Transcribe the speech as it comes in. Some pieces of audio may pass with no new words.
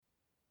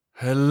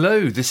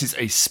Hello, this is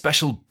a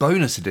special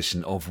bonus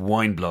edition of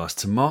Wine Blast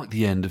to mark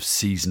the end of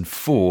Season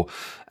 4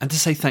 and to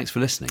say thanks for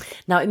listening.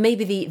 Now, it may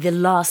be the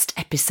last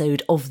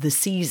episode of the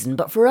season,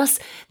 but for us,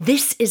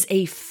 this is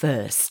a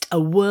first, a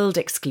world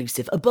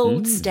exclusive, a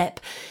bold step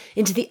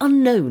into the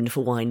unknown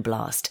for Wine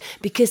Blast,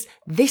 because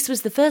this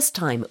was the first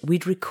time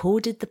we'd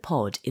recorded the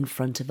pod in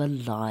front of a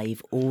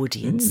live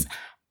audience.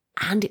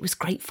 And it was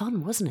great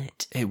fun, wasn't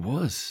it? It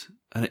was.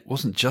 And it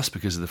wasn't just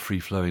because of the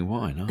free-flowing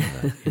wine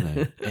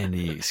either.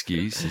 Any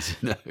excuses,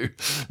 No,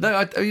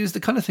 it was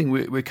the kind of thing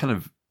we're kind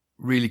of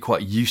really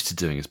quite used to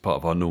doing as part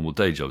of our normal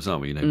day jobs,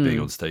 aren't we? Being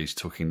on stage,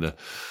 talking the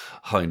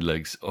hind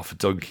legs off a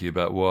donkey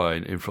about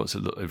wine in front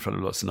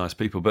of lots of nice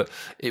people. But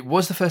it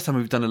was the first time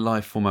we've done a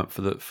live format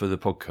for the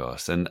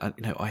podcast. And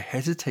I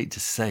hesitate to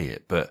say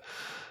it, but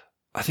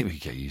I think we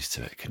could get used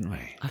to it, couldn't we?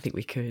 I think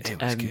we could.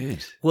 It was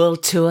good.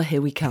 World tour,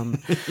 here we come.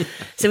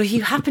 So if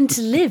you happen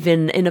to live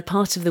in a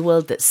part of the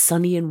world that's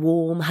sunny and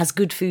warm, has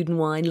good food and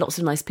wine, lots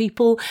of nice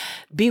people,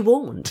 be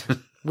warned.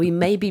 We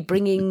may be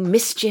bringing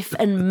mischief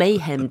and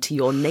mayhem to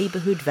your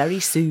neighbourhood very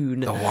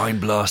soon. A Wine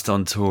Blast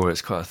on tour,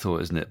 it's quite a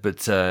thought, isn't it?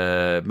 But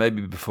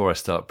maybe before I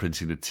start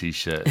printing the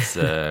T-shirts,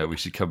 we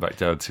should come back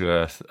down to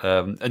earth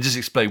and just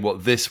explain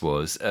what this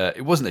was.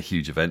 It wasn't a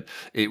huge event.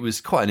 It was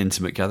quite an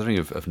intimate gathering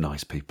of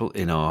nice people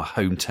in our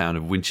hometown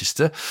of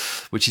Winchester,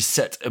 which is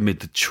set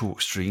amid the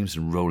chalk streams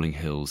and rolling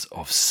hills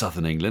of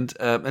southern England.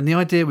 And the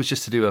idea was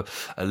just to do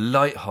a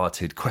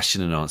light-hearted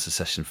question and answer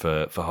session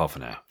for half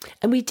an hour.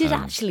 And we did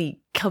actually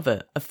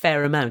cover a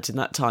fair amount in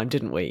that time,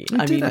 didn't we?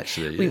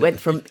 We went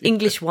from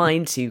English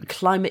wine to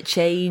climate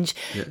change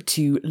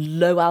to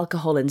low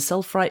alcohol and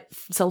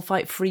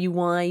sulfite free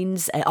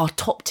wines, our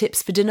top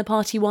tips for dinner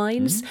party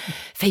wines,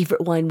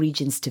 favourite wine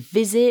regions to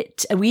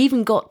visit, and we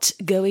even got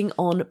going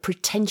on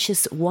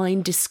pretentious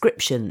wine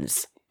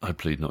descriptions. I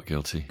plead not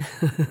guilty.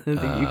 You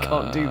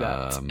can't do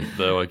that.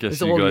 Though I guess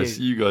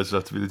you guys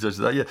have to be the judge of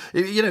that. Yeah,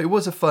 it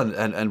was a fun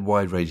and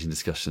wide-ranging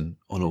discussion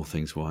on all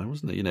things wine,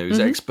 wasn't it? It was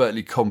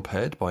expertly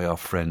compared by our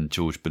friend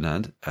George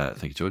Bernand.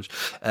 Thank you, George.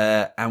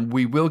 And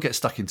we will get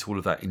stuck into all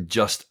of that in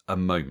just a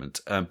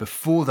moment.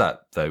 Before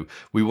that, though,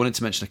 we wanted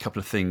to mention a couple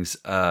of things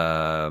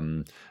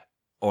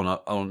on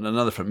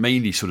another front,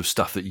 mainly sort of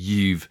stuff that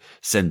you've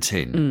sent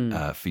in,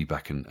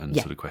 feedback and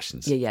sort of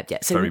questions. Yeah.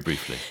 So,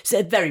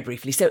 very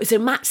briefly. So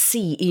Matt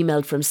C.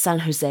 emailed from San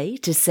Jose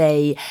to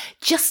say,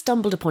 just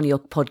stumbled upon your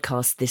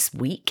podcast this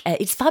week.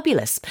 It's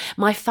fabulous.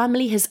 My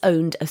family has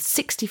owned a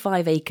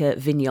 65-acre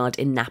vineyard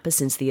in Napa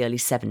since the early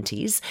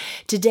 70s.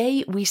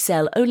 Today, we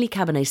sell only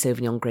Cabernet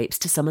Sauvignon grapes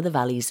to some of the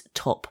valley's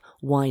top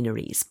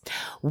wineries.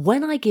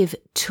 When I give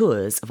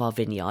tours of our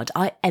vineyard,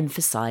 I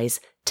emphasise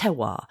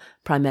terroir,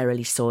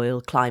 primarily soil,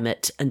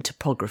 climate and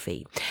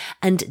topography,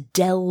 and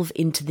delve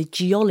into the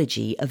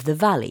geology of the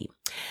valley.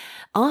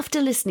 After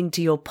listening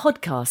to your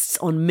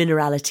podcasts on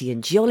minerality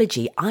and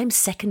geology, I'm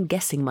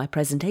second-guessing my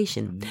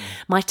presentation.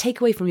 My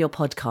takeaway from your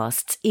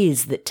podcasts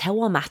is that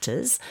terroir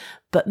matters,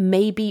 but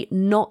maybe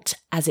not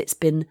as it's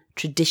been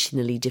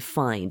traditionally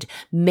defined.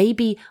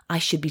 Maybe I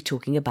should be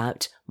talking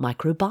about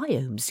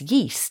microbiomes,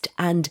 yeast,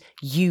 and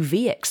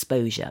UV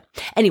exposure.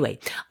 Anyway,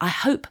 I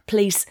hope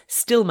place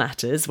still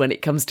matters when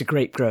it comes to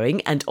grape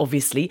growing, and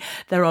obviously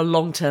there are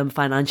long-term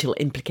financial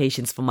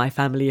implications for my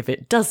family if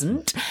it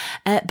doesn't.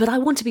 But I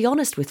want to be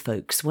honest with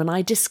folks when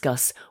I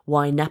discuss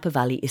why Napa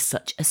Valley is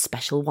such a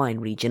special wine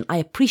region. I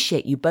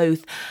appreciate you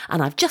both,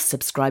 and I've just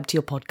subscribed to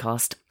your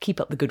podcast.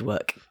 Keep up the good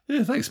work.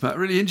 Yeah, thanks, Matt.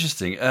 Really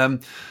interesting.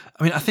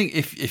 I think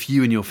if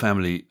you and your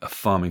family are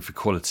farming for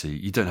quality,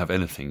 you don't have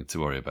anything to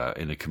worry about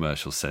in a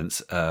commercial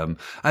sense.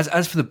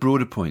 As for the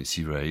broader points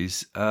you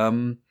raise,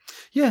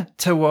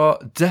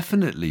 terroir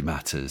definitely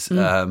matters.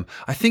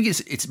 I think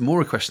it's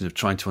more a question of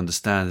trying to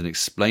understand and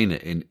explain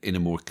it in a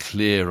more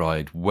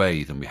clear-eyed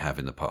way than we have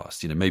in the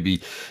past.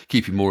 Maybe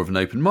keeping more of an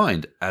open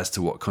mind as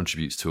to what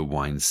contributes to a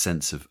wine's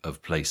sense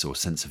of place or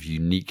sense of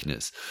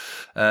uniqueness.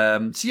 I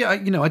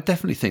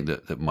definitely think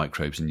that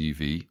microbes and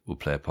UV will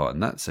play a part in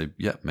that. So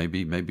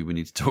maybe we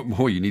need to talk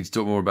more. You need to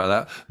talk more about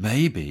that.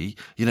 Maybe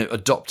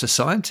adopt a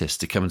scientist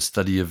to come and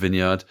study your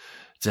vineyard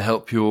to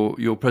help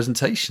your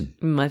presentation.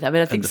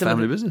 I think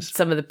some of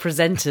the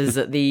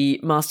presenters at the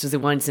Masters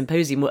of Wine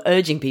Symposium were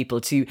urging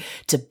people to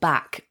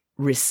back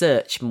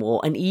research more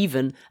and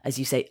even, as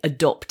you say,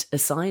 adopt a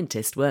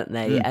scientist, weren't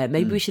they?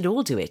 Maybe we should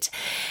all do it.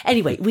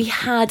 Anyway, we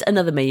had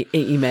another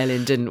email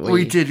in, didn't we?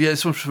 We did, yeah.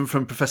 It's one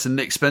from Professor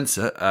Nick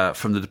Spencer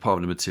from the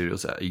Department of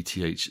Materials at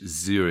ETH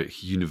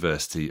Zurich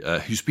University,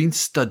 who's been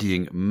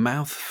studying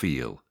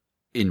mouthfeel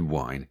in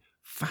wine.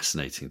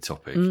 Fascinating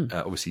topic.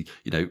 Obviously,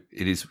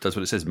 does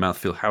what it says,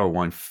 mouthfeel, how a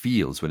wine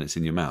feels when it's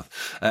in your mouth.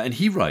 And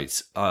he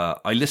writes,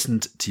 I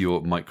listened to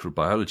your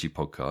microbiology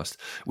podcast,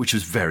 which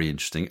was very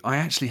interesting. I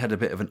actually had a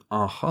bit of an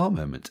aha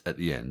moment at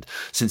the end,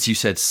 since you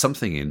said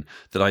something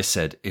that I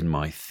said in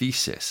my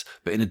thesis,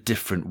 but in a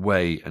different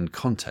way and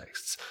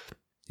contexts.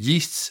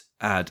 Yeasts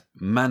add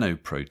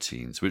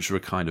manoproteins, which are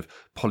a kind of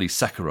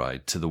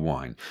polysaccharide to the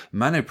wine.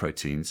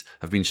 Manoproteins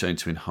have been shown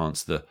to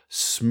enhance the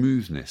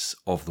smoothness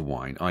of the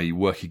wine, i.e.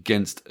 work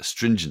against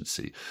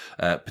astringency,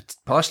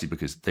 partially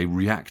because they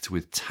react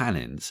with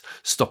tannins,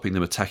 stopping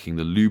them attacking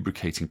the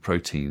lubricating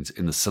proteins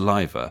in the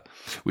saliva,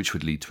 which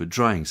would lead to a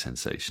drying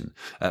sensation.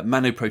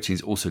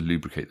 Manoproteins also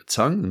lubricate the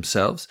tongue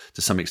themselves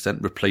to some extent,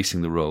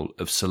 replacing the role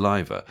of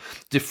saliva.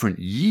 Different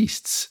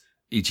yeasts,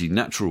 e.g.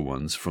 natural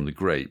ones from the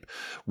grape,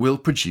 will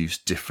produce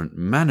different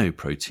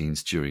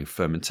manoproteins during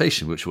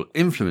fermentation, which will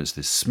influence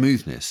this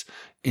smoothness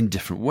in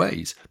different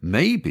ways.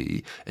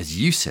 Maybe, as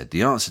you said,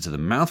 the answer to the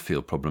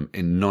mouthfeel problem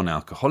in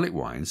non-alcoholic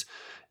wines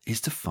is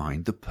to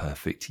find the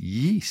perfect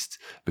yeast,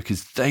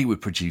 because they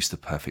would produce the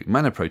perfect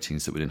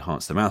manoproteins that would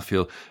enhance the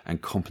mouthfeel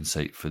and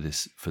compensate for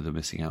the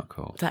missing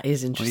alcohol. That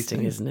is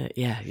interesting, isn't it?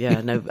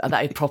 Yeah, no,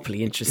 that is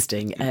properly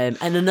interesting. And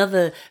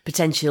another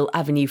potential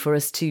avenue for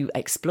us to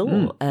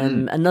explore,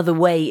 another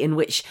way in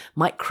which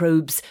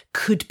microbes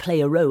could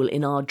play a role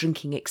in our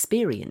drinking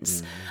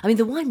experience. I mean,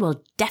 the wine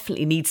world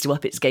definitely needs to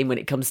up its game when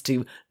it comes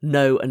to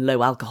no and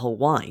low alcohol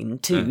wine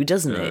too,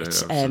 doesn't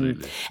it?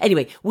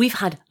 Anyway, we've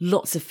had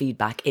lots of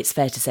feedback, it's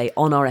fair to say,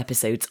 on our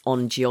episodes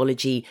on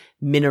geology,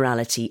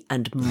 minerality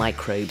and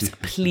microbes.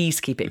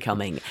 Please keep it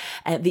coming.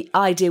 The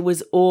idea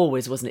was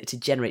always, wasn't it, to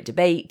generate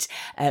debate.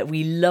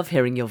 We love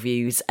hearing your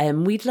views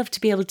and we'd love to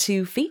be able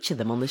to feature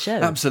them on the show.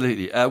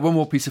 Absolutely. One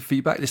more piece of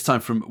feedback, this time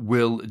from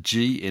Will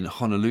G in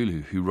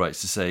Honolulu, who writes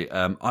to say,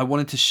 I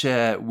wanted to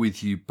share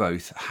with you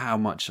both how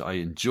much I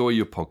enjoy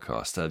your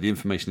podcast. The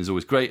information is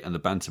always great and the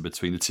banter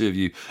between the two of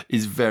you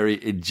is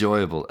very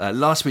enjoyable.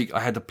 Last week I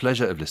had the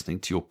pleasure of listening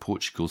to your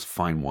Portugal's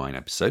fine wine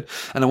episode,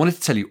 and I wanted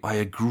to tell you I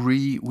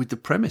agree with the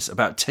premise.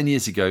 About 10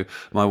 years ago,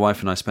 my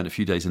wife and I spent a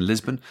few days in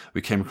Lisbon.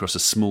 We came across a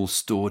small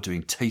store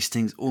doing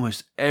tastings.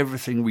 Almost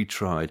everything we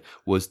tried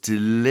was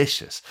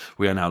delicious.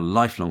 We are now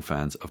lifelong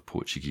fans of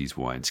Portuguese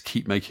wines.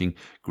 Keep making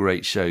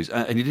great shows.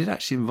 And you did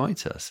actually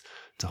invite us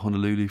to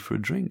Honolulu for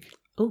a drink.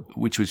 Ooh.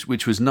 Which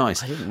was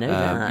nice. I didn't know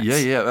that.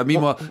 Yeah.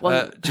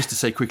 Meanwhile, just to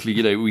say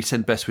quickly, we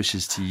send best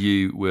wishes to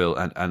you, Will,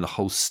 and the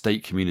whole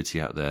state community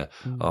out there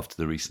after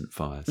the recent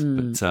fires.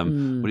 But what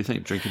do you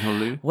think? Drinking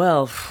Honolulu?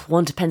 Well,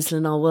 want to pencil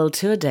in our world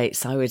tour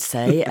dates, I would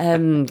say.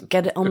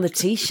 Get it on the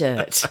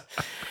T-shirt.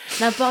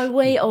 Now, by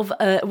way of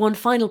one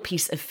final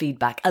piece of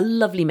feedback, a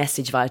lovely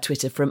message via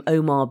Twitter from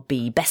Omar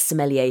B, best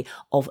sommelier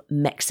of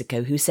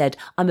Mexico, who said,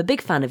 I'm a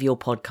big fan of your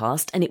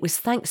podcast, and it was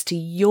thanks to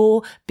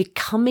your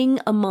Becoming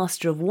a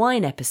Master of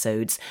Wine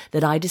episodes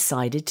that I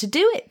decided to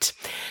do it.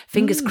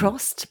 Fingers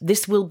crossed,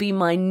 this will be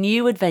my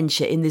new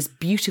adventure in this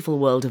beautiful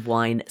world of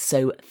wine,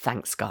 so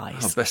thanks, guys.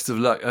 Oh, best of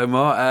luck,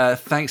 Omar.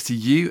 Thanks to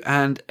you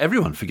and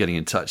everyone for getting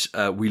in touch.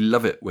 We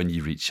love it when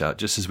you reach out,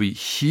 just as we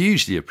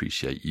hugely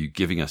appreciate you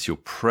giving us your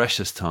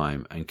precious time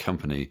and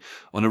company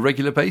on a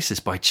regular basis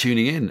by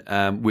tuning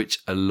in, which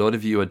a lot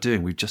of you are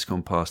doing. We've just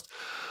gone past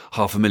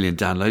 500,000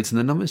 downloads and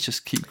the numbers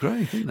just keep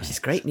growing, don't they? Which is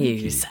great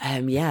news.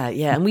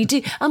 Yeah. And we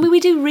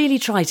do really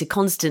try to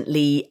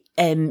constantly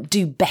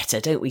do better,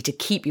 don't we, to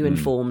keep you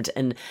informed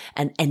and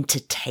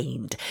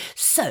entertained.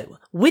 So,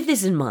 with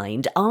this in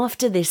mind,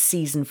 after this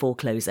season 4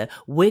 closer,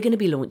 we're going to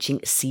be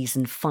launching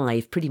season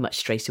 5 pretty much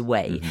straight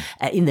away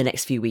in the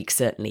next few weeks,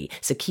 certainly.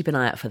 So keep an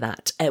eye out for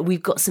that.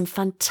 We've got some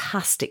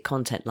fantastic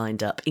content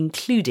lined up,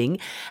 including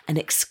an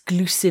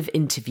exclusive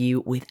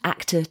interview with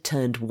actor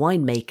turned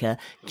winemaker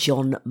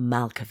John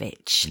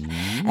Malkovich.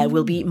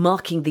 We'll be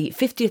marking the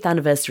 50th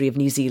anniversary of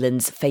New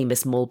Zealand's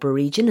famous Marlborough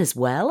region as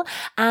well,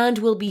 and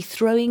we'll be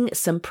throwing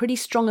some pretty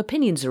strong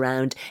opinions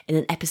around in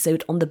an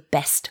episode on the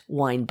best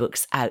wine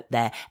books out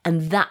there,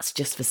 and that's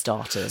just for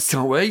starters.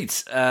 Can't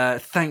wait.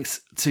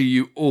 Thanks to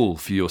you all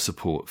for your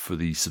support for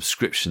the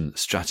subscription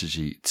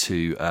strategy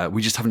too.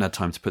 We just haven't had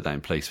time to put that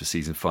in place for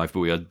season 5, but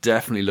we are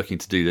definitely looking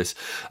to do this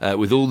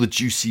with all the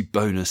juicy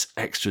bonus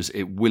extras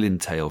it will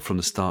entail from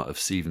the start of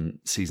season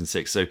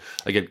 6. So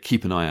again,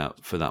 keep an eye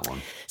out for that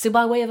one. So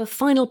by way of a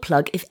final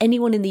plug, if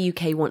anyone in the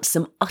UK wants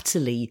some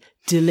utterly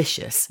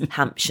delicious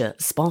Hampshire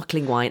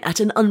sparkling wine at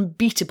an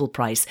unbeatable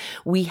price,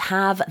 we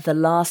have the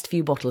last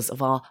few bottles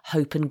of our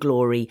Hope and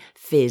Glory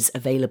Fizz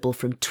available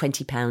from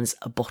 £20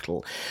 a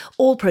bottle.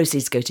 All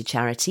proceeds go to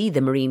charity,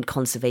 the Marine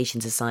Conservation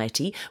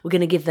Society. We're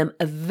going to give them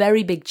a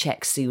very big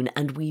check soon,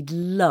 and we'd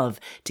love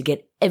to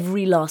get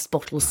every last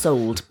bottle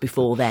sold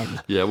before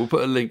then. Yeah, we'll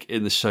put a link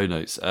in the show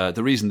notes.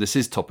 The reason this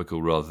is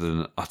topical rather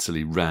than an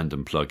utterly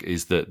random plug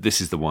is that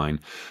this is the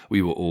wine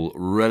we were all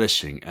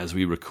relishing as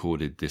we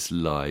recorded this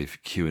live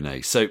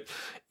Q&A. So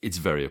it's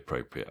very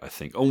appropriate, I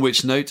think. On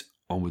which note,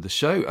 on with the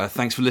show.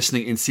 Thanks for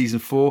listening in season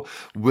 4.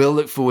 We'll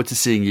look forward to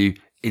seeing you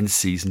in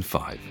season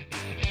 5.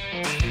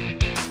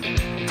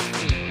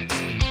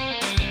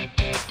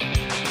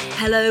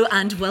 Hello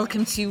and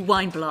welcome to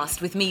Wine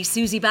Blast with me,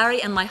 Susie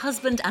Barry, and my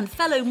husband and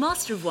fellow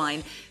Master of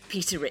Wine,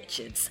 Peter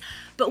Richards.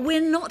 But we're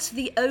not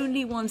the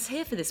only ones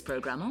here for this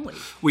programme, are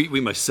we?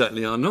 We most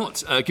certainly are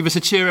not. Give us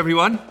a cheer,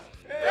 everyone.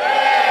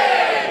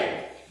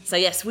 Hey! So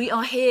yes, we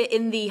are here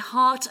in the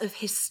heart of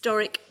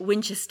historic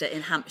Winchester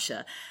in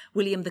Hampshire,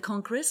 William the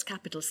Conqueror's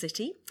capital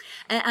city.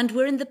 And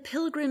we're in the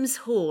Pilgrims'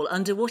 Hall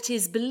under what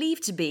is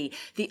believed to be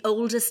the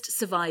oldest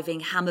surviving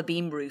hammer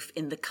beam roof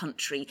in the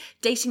country,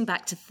 dating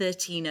back to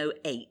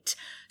 1308.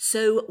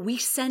 So we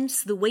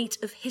sense the weight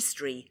of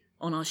history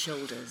on our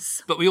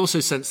shoulders. But we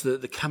also sense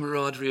the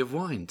camaraderie of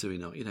wine, do we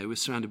not? You know, we're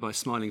surrounded by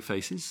smiling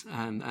faces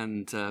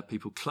and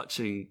people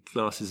clutching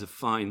glasses of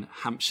fine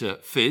Hampshire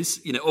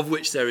fizz, you know, of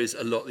which there is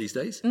a lot these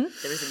days. There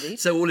is indeed.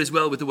 So all is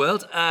well with the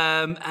world.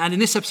 And in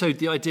this episode,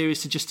 the idea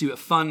is to just do a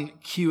fun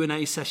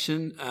Q&A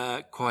session,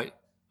 quite,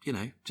 you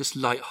know, just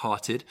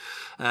light-hearted,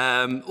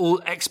 all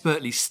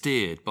expertly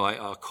steered by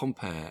our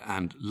compere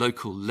and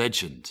local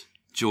legend,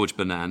 George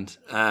Bernand.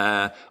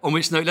 On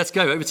which note, let's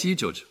go. Over to you,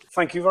 George.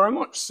 Thank you very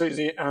much,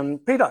 Susie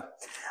and Peter.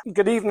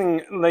 Good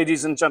evening,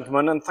 ladies and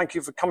gentlemen, and thank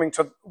you for coming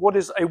to what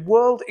is a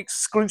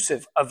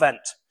world-exclusive event.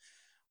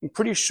 I'm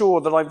pretty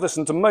sure that I've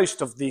listened to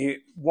most of the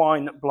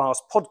Wine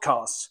Blast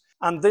podcasts,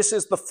 and this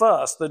is the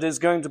first that is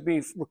going to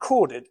be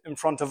recorded in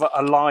front of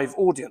a live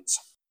audience.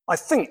 I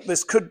think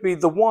this could be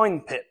the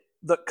wine pit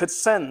that could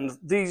send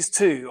these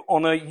two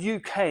on a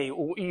UK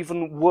or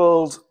even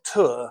world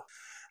tour,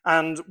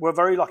 and we're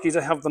very lucky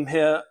to have them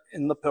here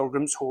in the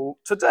Pilgrims' Hall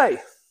today.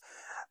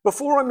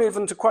 Before I move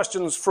into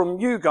questions from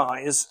you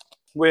guys,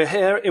 we're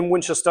here in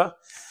Winchester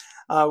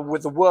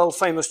with the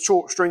world-famous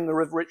chalk stream, the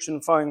River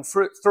Itchen, flowing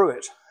through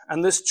it.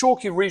 And this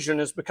chalky region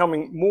is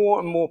becoming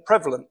more and more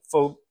prevalent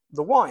for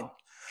the wine,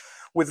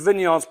 with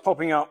vineyards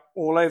popping up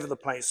all over the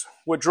place.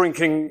 We're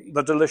drinking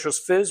the delicious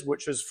fizz,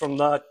 which is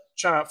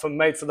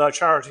made for their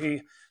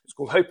charity. It's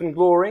called Hope and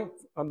Glory,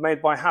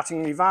 made by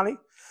Hattingly Valley.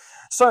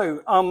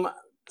 So,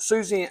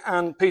 Susie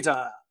and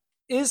Peter,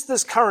 is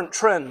this current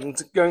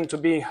trend going to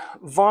be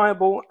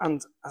viable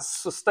and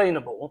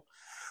sustainable,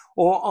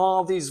 or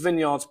are these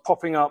vineyards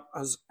popping up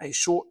as a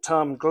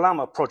short-term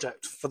glamour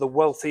project for the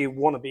wealthy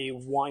wannabe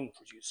wine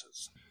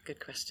producers? Good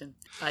question.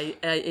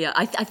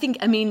 I think,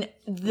 I mean,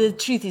 the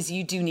truth is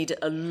you do need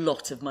a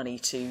lot of money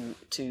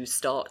to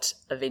start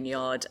a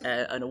vineyard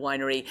and a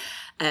winery.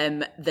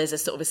 There's a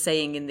sort of a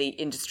saying in the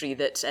industry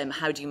that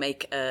how do you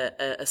make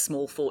a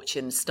small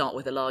fortune, start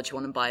with a large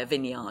one and buy a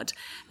vineyard,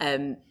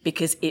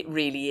 because it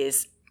really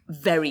is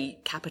very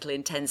capital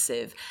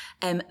intensive.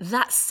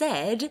 That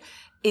said,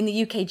 in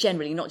the UK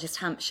generally, not just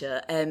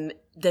Hampshire,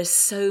 there's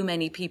so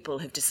many people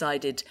have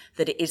decided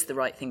that it is the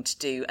right thing to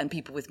do, and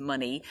people with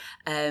money,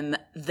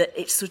 that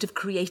it's sort of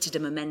created a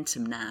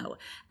momentum now.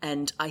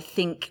 And I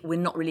think we're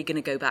not really going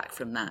to go back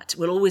from that.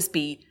 We'll always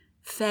be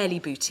fairly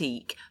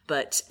boutique,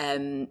 but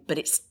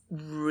it's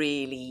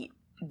really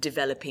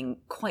developing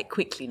quite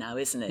quickly now,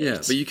 isn't it? Yeah,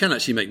 but you can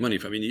actually make money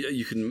from it. I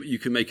mean, you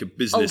can make a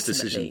business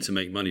decision to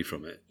make money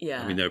from it.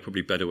 Yeah. I mean, there are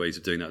probably better ways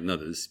of doing that than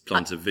others.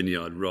 Plant a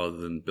vineyard rather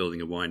than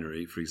building a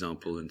winery, for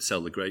example, and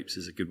sell the grapes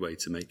is a good way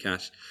to make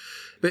cash.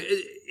 But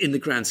in the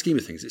grand scheme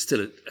of things, it's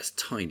still a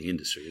tiny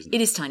industry, isn't it?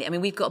 It is tiny. I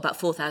mean, we've got about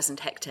 4,000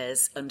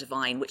 hectares under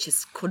vine, which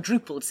has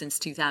quadrupled since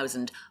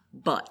 2000,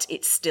 but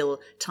it's still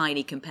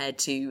tiny compared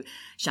to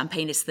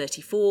Champagne is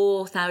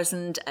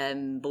 34,000,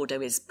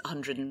 Bordeaux is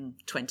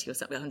 120 or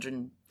something,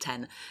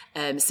 110.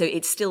 So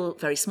it's still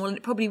very small, and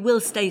it probably will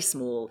stay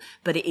small,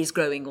 but it is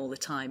growing all the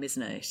time,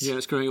 isn't it? Yeah,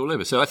 it's growing all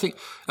over. So I think,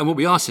 and what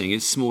we are seeing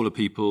is smaller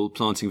people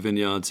planting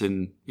vineyards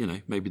in, you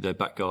know, maybe their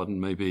back garden,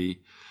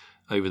 maybe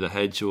over the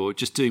hedge, or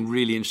just doing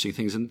really interesting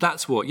things. And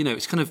that's what, you know,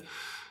 it's kind of,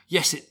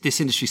 yes,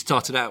 this industry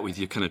started out with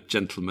your kind of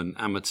gentlemen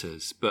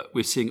amateurs, but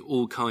we're seeing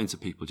all kinds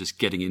of people just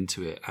getting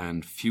into it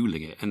and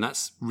fueling it. And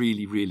that's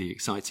really, really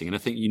exciting. And I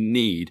think you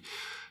need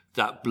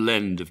that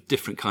blend of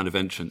different kind of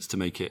entrants to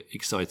make it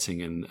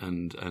exciting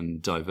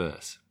and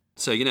diverse.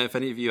 So, you know, if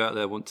any of you out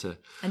there want to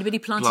Anybody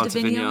planted plant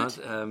a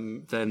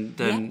vineyard? Then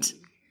Yet?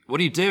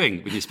 What are you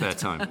doing with your spare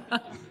time?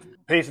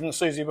 Peter and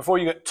Susie, before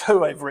you get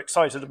too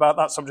overexcited about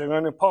that subject, I'm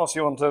going to pass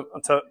you on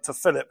to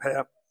Philip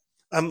here.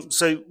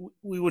 So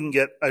we wouldn't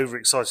get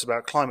overexcited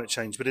about climate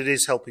change, but it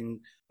is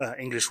helping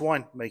English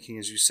wine making,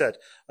 as you said.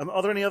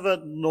 Are there any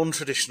other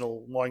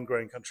non-traditional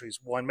wine-growing countries,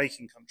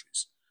 wine-making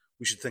countries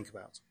we should think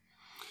about?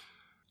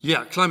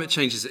 Yeah, climate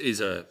change is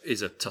a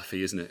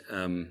toughie, isn't it?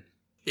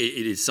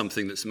 It is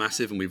something that's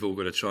massive, and we've all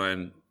got to try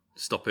and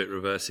stop it,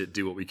 reverse it,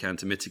 do what we can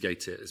to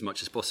mitigate it as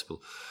much as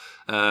possible.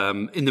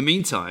 In the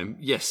meantime,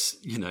 yes,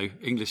 you know,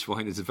 English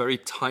wine is a very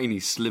tiny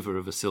sliver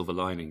of a silver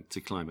lining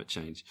to climate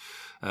change.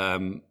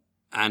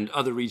 And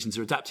other regions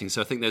are adapting.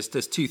 So I think there's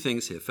two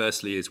things here.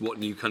 Firstly is what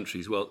new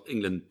countries? Well,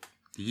 England,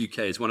 the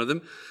UK is one of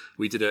them.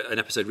 We did an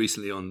episode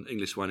recently on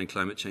English wine and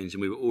climate change,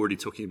 and we were already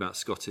talking about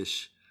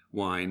Scottish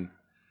wine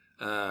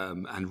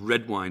and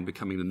red wine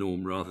becoming the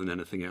norm rather than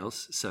anything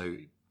else. So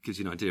it gives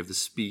you an idea of the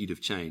speed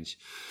of change.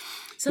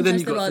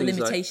 Sometimes there are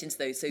limitations,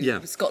 though. So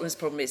Scotland's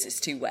problem is it's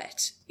too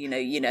wet, you know,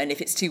 and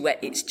if it's too wet,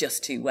 it's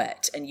just too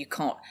wet, and you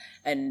can't.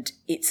 And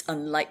it's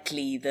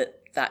unlikely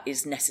that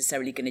is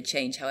necessarily going to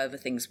change, however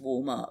things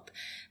warm up.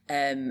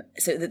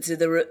 So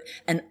there are,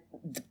 and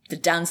the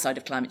downside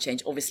of climate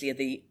change, obviously, are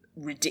the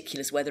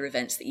ridiculous weather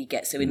events that you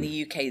get. So in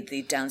the UK,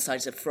 the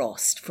downsides of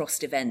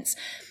frost events.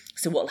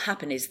 So what will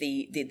happen is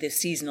the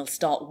season will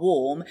start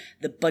warm.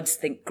 The buds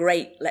think,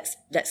 great, let's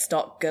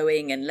start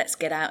going and let's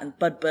get out and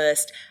bud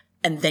burst.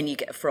 And then you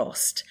get a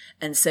frost.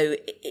 And so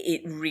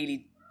it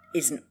really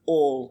isn't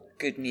all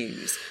good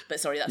news. But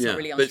sorry, that's not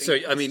really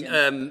answering your question.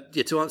 I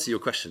mean, to answer your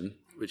question,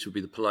 which would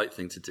be the polite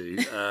thing to do,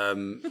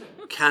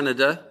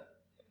 Canada,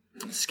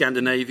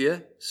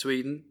 Scandinavia,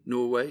 Sweden,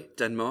 Norway,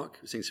 Denmark.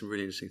 We're seeing some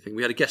really interesting things.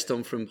 We had a guest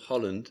on from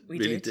Holland.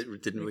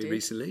 Didn't we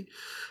recently?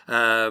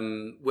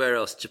 Where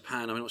else?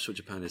 Japan. I'm not sure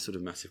Japan is sort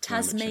of massive.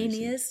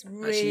 Tasmania's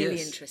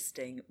really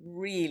interesting.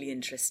 Really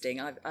interesting.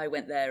 I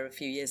went there a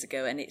few years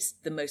ago, and it's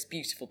the most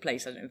beautiful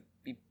place. I don't know.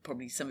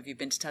 Probably some of you have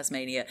been to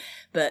Tasmania,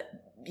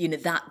 but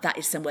that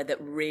is somewhere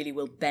that really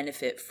will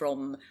benefit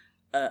from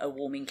a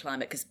warming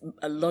climate, because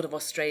a lot of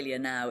Australia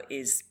now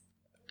is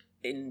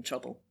in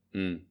trouble.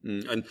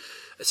 And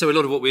so a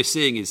lot of what we're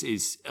seeing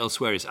is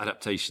elsewhere is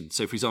adaptation.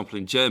 So, for example,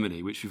 in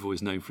Germany, which we've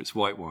always known for its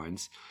white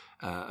wines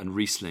and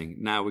Riesling,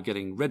 now we're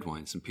getting red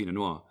wines and Pinot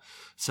Noir.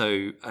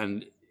 So,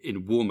 and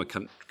in warmer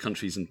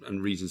countries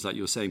and regions, like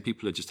you're saying,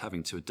 people are just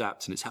having to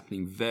adapt, and it's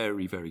happening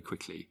very, very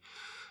quickly.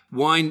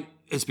 Wine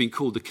has been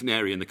called the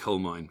canary in the coal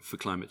mine for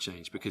climate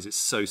change because it's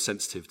so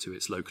sensitive to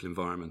its local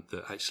environment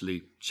that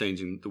actually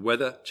changing the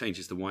weather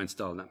changes the wine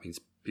style, and that means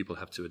people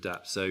have to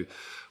adapt. So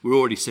we're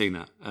already seeing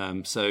that. A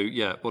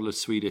bottle of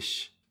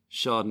Swedish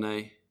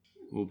Chardonnay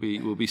will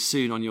be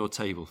soon on your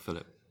table,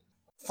 Philip.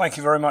 Thank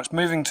you very much.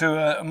 Moving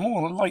to a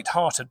more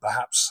light-hearted,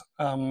 perhaps,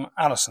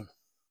 Alison.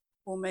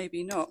 Or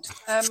maybe not.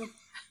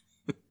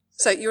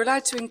 So you're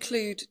allowed to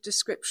include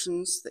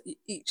descriptions that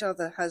each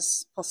other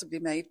has possibly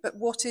made, but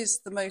what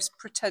is the most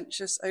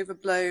pretentious,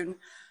 overflowing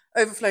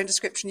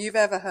description you've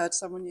ever heard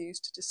someone use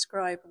to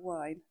describe a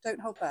wine?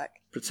 Don't hold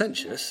back.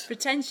 Pretentious?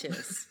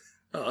 Pretentious.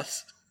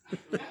 Us?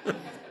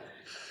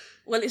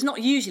 Well, it's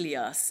not usually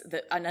us,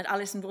 and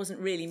Alison wasn't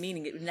really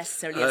meaning it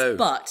necessarily us,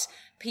 but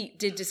Pete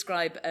did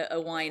describe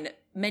a wine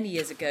many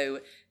years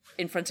ago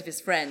in front of his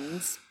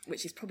friends,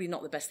 which is probably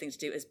not the best thing to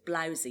do, as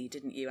blousy,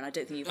 didn't you? And I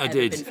don't think you've ever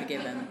been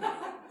forgiven.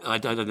 I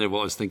don't know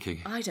what I was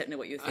thinking. I don't know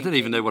what you were thinking. I don't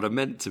even know what I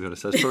meant, to be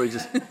honest. I was probably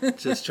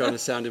just trying to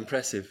sound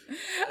impressive.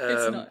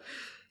 It's not.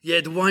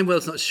 Yeah, the wine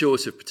world's not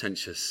short of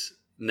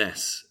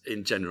pretentiousness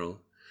in general.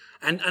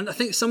 And I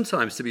think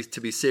sometimes,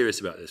 to be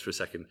serious about this for a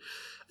second,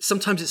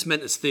 sometimes it's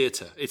meant as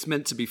theatre. It's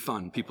meant to be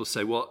fun. People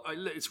say, well,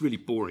 it's really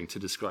boring to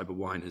describe a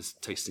wine as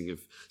tasting of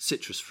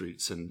citrus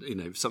fruits and,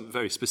 some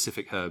very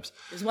specific herbs.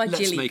 That's why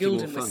Gilly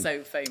Goulden was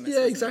so famous.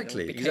 Yeah,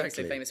 exactly. Became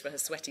so famous for her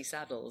sweaty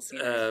saddles.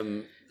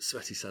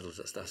 Sweaty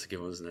saddles, that's a good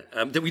one, isn't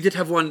it? We did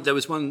have one, there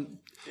was one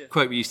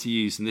quote we used to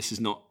use, and this is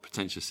not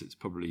pretentious, it's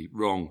probably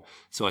wrong,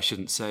 so I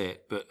shouldn't say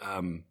it, but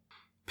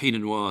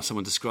Pinot Noir,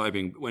 someone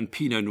describing when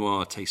Pinot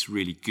Noir tastes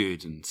really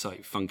good and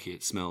slightly funky,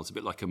 it smells a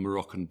bit like a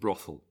Moroccan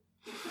brothel,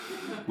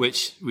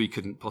 which we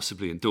couldn't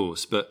possibly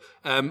endorse. But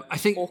I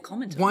think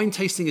wine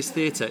tasting as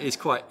theatre is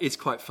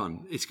quite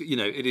fun.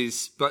 It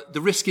is, but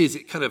the risk is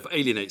it kind of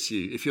alienates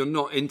you. If you're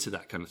not into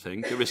that kind of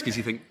thing, the risk is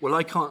you think, well,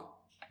 I can't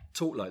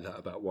talk like that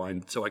about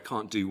wine, so I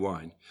can't do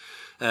wine.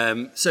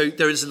 So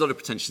there is a lot of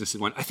pretentiousness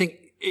in wine. I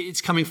think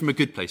it's coming from a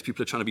good place.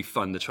 People are trying to be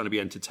fun, they're trying to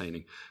be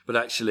entertaining, but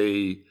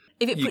actually,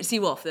 if it puts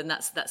you off, then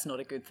that's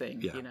not a good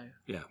thing.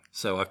 Yeah.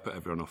 So I've put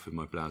everyone off with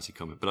my blousy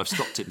comment, but I've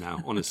stopped it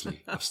now.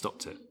 Honestly, I've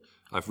stopped it.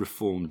 I've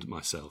reformed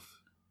myself.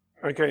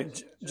 Okay,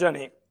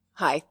 Jenny.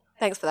 Hi.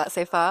 Thanks for that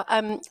so far.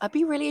 I'd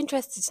be really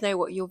interested to know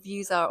what your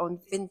views are on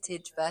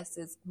vintage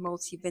versus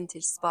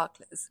multi-vintage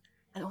sparklers,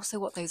 and also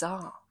what those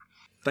are.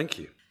 Thank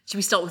you. Should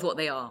we start with what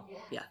they are?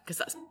 Yeah, because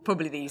that's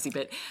probably the easy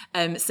bit.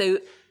 So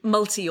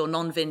multi or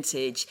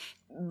non-vintage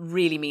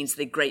really means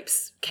the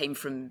grapes came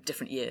from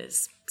different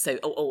years. So,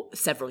 or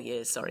several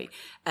years, sorry.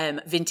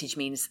 Vintage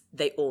means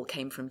they all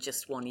came from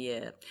just one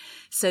year.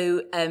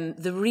 So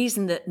the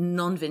reason that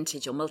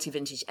non-vintage or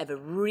multi-vintage ever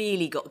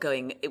really got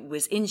going, it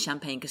was in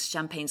Champagne, because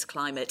Champagne's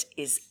climate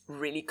is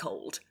really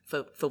cold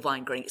for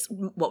wine growing. It's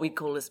what we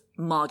call as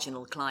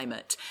marginal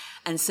climate.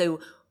 And so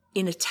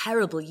in a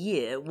terrible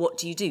year, what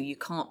do? You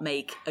can't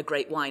make a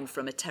great wine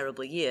from a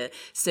terrible year.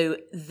 So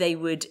they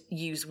would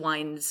use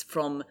wines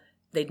from...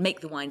 They'd make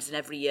the wines in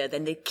every year,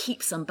 then they'd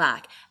keep some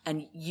back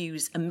and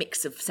use a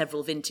mix of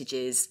several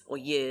vintages or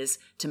years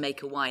to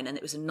make a wine. And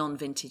it was a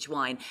non-vintage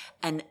wine.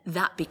 And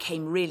that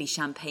became really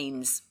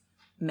Champagne's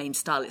main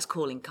style, its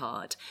calling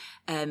card.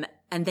 And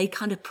they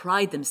kind of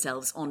pride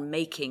themselves on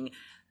making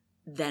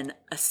then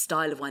a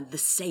style of wine, the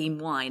same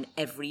wine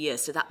every year.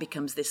 So that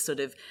becomes this sort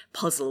of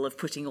puzzle of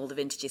putting all the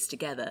vintages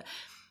together.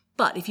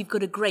 But if you've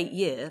got a great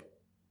year,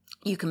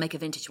 you can make a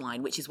vintage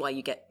wine, which is why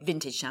you get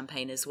vintage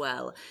champagne as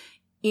well.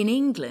 In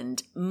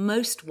England,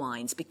 most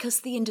wines,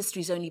 because the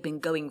industry's only been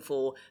going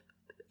for,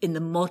 in the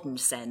modern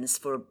sense,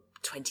 for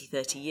 20,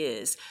 30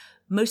 years,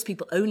 most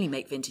people only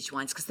make vintage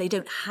wines because they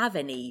don't have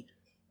any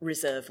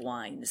reserve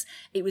wines.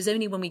 It was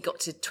only when we got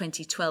to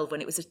 2012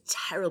 when it was a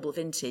terrible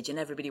vintage and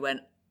everybody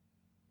went,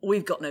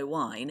 we've got no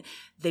wine,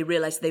 they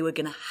realised they were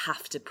going to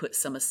have to put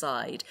some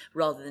aside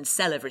rather than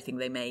sell everything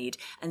they made.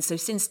 And so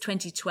since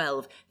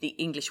 2012, the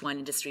English wine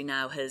industry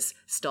now has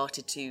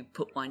started to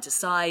put wines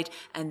aside,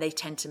 and they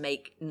tend to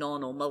make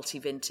non or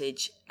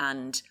multi-vintage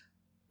and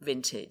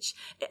vintage.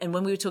 And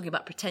when we were talking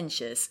about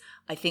pretentious,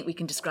 I think we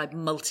can describe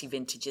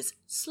multi-vintage as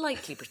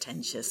slightly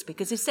pretentious,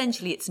 because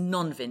essentially it's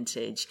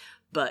non-vintage,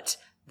 but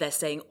they're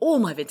saying all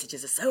my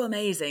vintages are so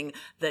amazing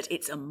that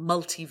it's a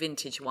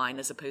multi-vintage wine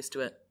as opposed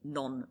to a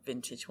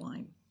non-vintage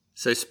wine.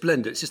 So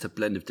Splendor, it's just a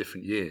blend of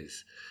different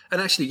years. And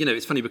actually,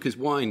 it's funny because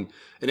wine,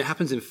 and it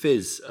happens in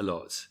fizz a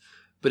lot,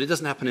 but it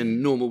doesn't happen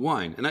in normal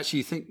wine. And actually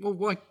you think, well,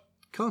 why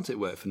can't it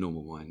work for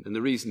normal wine? And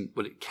the reason,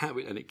 well, it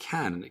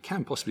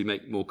can possibly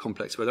make more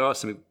complex, but there are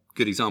some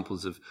good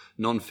examples of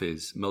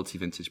non-fizz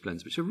multi-vintage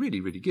blends, which are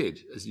really, really good,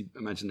 as you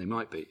imagine they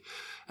might be.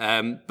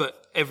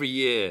 But every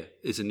year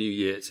is a new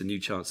year. It's a new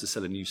chance to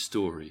sell a new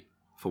story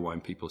for wine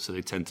people. So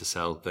they tend to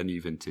sell their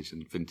new vintage,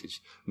 and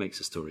vintage makes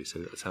a story. So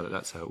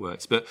that's how it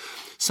works. But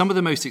some of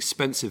the most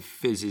expensive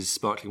fizzes,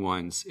 sparkling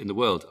wines in the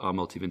world are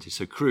multi-vintage.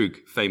 So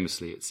Krug,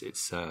 famously,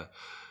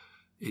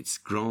 it's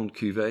Grand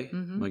Cuvée.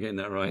 Am I getting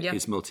that right? Yeah.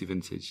 It's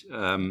multi-vintage.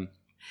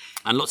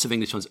 And lots of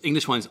English wines.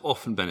 English wines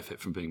often benefit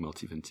from being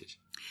multi-vintage.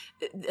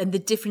 And the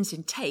difference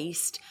in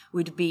taste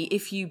would be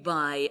if you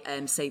buy,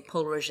 say,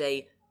 Paul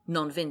Roger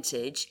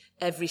non-vintage,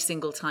 every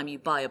single time you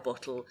buy a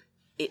bottle,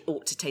 it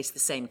ought to taste the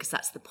same, because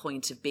that's the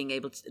point of being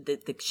able to,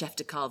 the chef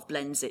de cave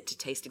blends it to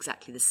taste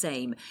exactly the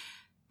same.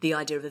 The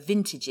idea of a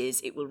vintage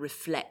is it will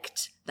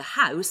reflect the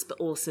house, but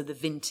also the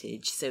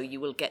vintage. So you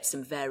will get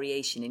some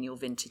variation in your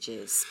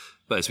vintages.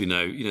 But as we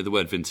know, the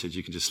word vintage,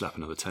 you can just slap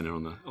another tenner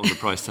on the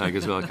price tag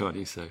as well, can't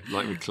you? So,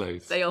 like with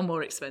clothes. They are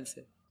more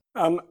expensive.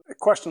 A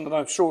question that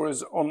I'm sure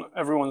is on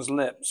everyone's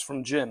lips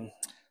from Jim.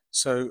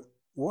 So,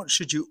 what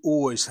should you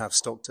always have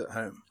stocked at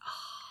home?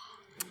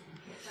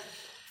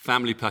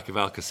 Family pack of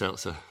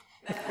Alka-Seltzer.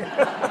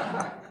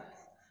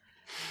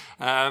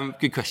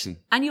 Good question.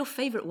 And your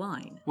favourite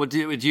wine? Well, do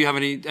you have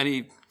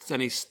any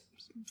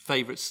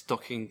favourite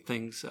stocking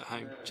things at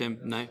home, Jim?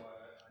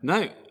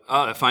 No.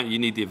 Oh, fine. You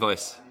need the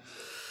advice.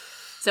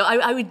 So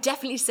I would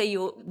definitely say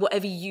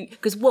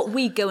because what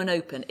we go and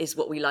open is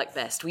what we like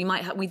best. We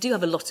do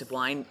have a lot of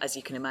wine, as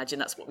you can imagine.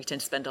 That's what we tend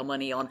to spend our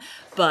money on.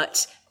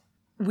 But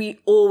we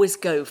always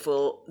go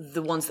for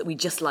the ones that we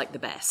just like the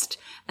best.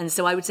 And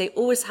so I would say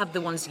always have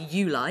the ones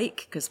you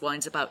like, because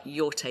wine's about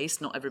your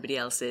taste, not everybody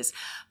else's.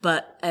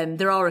 But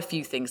there are a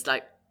few things,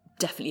 like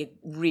definitely a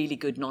really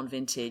good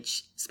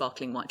non-vintage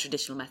sparkling wine,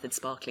 traditional method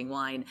sparkling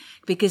wine,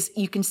 because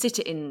you can sit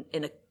it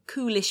in a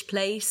coolish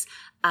place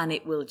and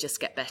it will just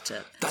get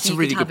better. That's a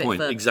really good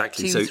point. For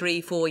exactly. 2,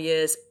 3, 4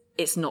 years,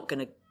 it's not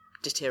going to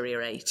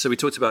deteriorate. So we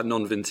talked about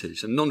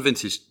non-vintage, and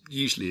non-vintage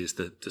usually is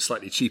the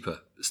slightly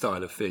cheaper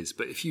style of fizz.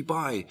 But if you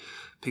buy,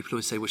 people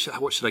always say, well,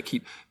 what should I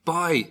keep?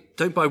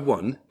 Don't buy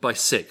one, buy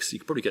 6. You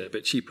could probably get it a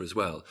bit cheaper as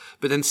well.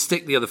 But then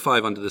stick the other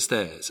 5 under the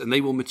stairs, and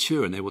they will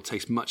mature and they will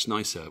taste much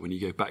nicer when you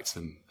go back to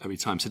them every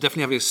time. So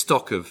definitely having a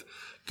stock of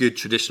good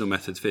traditional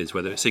method fizz,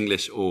 whether it's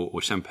English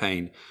or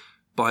champagne,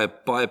 buy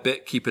a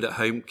bit, keep it at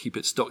home, keep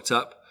it stocked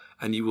up,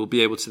 and you will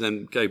be able to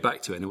then go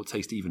back to it, and it will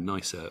taste even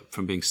nicer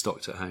from being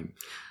stocked at home.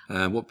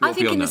 I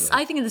think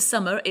in the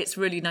summer it's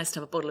really nice to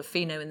have a bottle of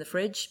Fino in the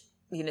fridge.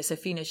 So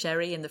Fino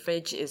sherry in the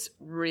fridge is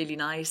really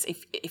nice.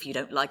 If you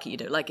don't like it, you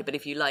don't like it. But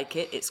if you like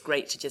it, it's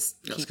great to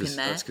just keep in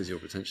there. That's because you're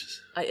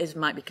pretentious. It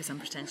might be because I'm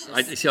pretentious.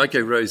 I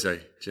go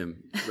rosé,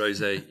 Jim.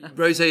 Rosé.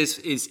 Rosé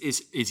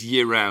is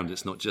year round.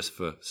 It's not just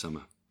for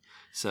summer.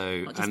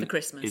 So not just for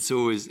Christmas.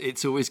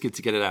 It's always good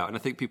to get it out, and I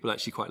think people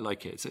actually quite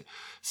like it. So,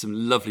 some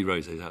lovely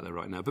rosés out there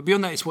right now. But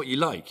beyond that, it's what you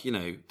like.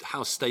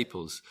 House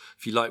staples.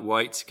 If you like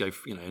white, go.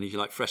 And if you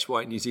like fresh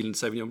white, New Zealand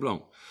Sauvignon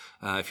Blanc.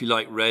 If you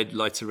like red,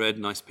 lighter red,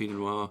 nice Pinot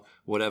Noir,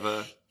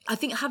 whatever. I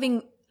think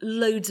having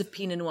loads of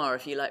Pinot Noir,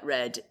 if you like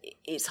red,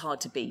 it's hard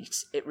to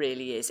beat. It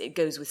really is. It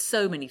goes with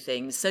so many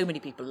things. So many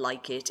people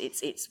like it.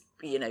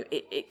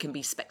 It can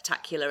be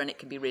spectacular, and it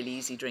can be really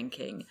easy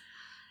drinking.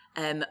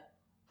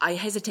 I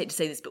hesitate to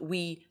say this, but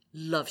we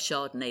love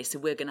Chardonnay, so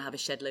we're going to have a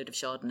shed load of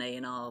Chardonnay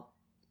in our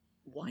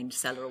wine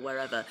cellar or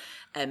wherever.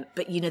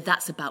 But,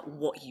 that's about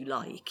what you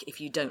like.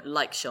 If you don't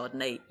like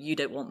Chardonnay, you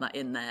don't want that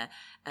in there.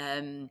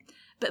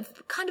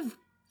 But kind of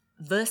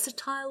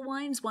versatile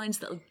wines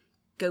that'll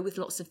go with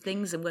lots of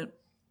things and won't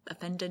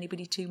offend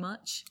anybody too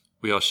much.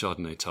 We are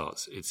Chardonnay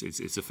tarts.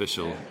 It's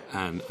official,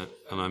 and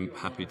I'm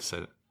happy to say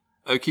that.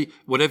 Oaky,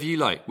 whatever you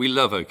like. We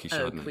love oaky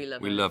Chardonnay.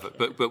 We love it.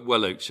 But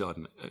well oaked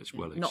Chardonnay. It's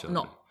well oaked Chardonnay.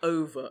 Not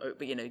over oak,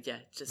 but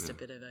just a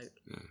bit of oak.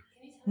 Yeah.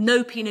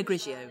 No Pinot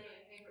Grigio.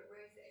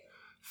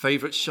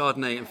 Favourite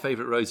Chardonnay and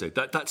favourite rosé.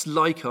 That's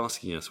like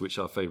asking us which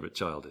our favourite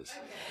child is.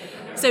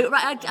 So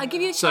I'll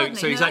give you a Chardonnay.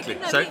 So exactly.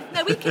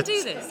 We can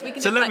do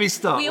this. Let me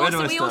start.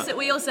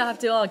 We also have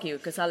to argue,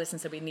 because Alison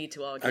said we need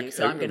to argue. Okay,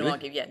 so I'm going to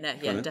argue. Yeah,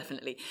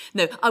 definitely.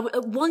 No,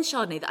 one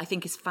Chardonnay that I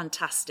think is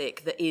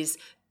fantastic, that is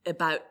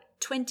about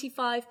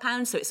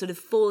 £25, so it sort of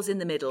falls in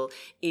the middle,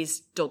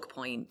 is Dog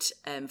Point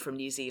from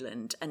New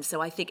Zealand. And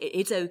so I think it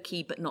is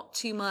oaky, but not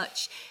too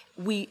much.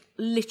 We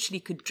literally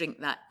could drink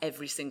that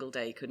every single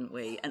day, couldn't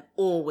we? And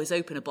always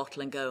open a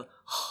bottle and go,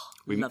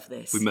 love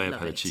this. We may have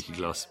had a cheeky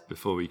glass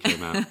before we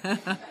came out.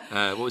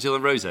 What was the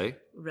other? Rosé?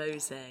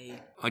 Rosé.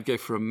 I'd go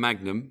for a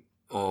Magnum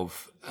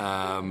of,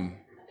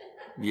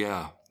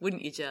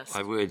 Wouldn't you just?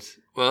 I would.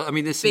 Well, I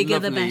mean, there's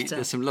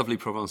some lovely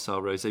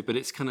Provençal rosé, but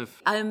it's kind of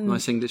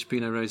nice English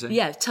Pinot rosé.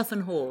 Yeah,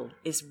 Tuffen Hall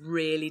is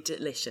really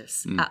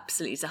delicious.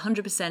 Absolutely. It's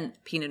 100%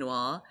 Pinot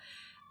Noir.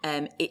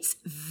 It's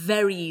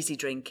very easy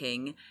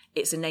drinking.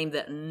 It's a name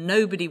that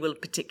nobody will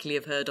particularly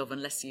have heard of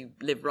unless you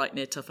live right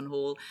near Tuffen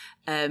Hall.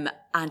 And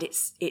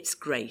it's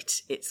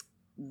great.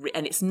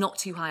 And it's not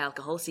too high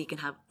alcohol, so you can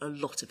have a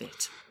lot of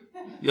it.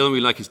 The other one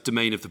we like is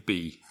Domaine of the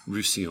Bee,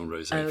 Roussillon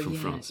rosé from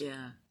France.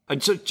 Yeah.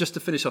 And just to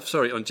finish off,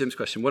 sorry, on Jim's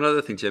question, one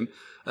other thing, Jim,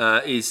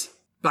 is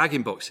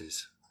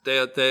bag-in-boxes. They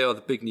are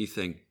the big new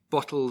thing.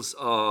 Bottles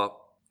are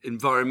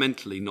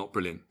environmentally not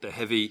brilliant. They're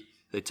heavy.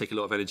 They take a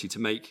lot of energy to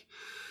make.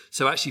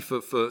 So actually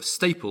for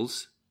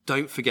staples,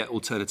 don't forget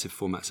alternative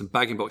formats. And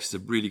bag-in-boxes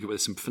are really good.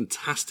 There's some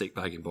fantastic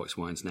bag-in-box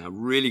wines now,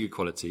 really good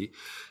quality.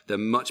 They're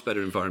much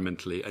better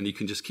environmentally, and you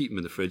can just keep them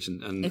in the fridge.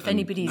 And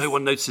no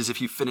one notices if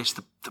you finish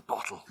the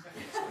bottle.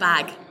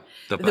 Bag.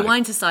 The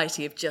Wine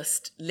Society have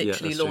just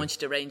literally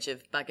launched a range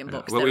of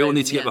bag-in-box. Well, we all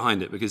need to get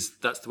behind it, because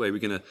that's the way we're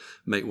going to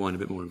make wine a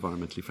bit more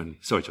environmentally friendly.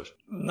 Sorry, Josh.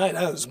 No,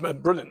 that's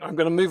brilliant. I'm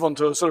going to move on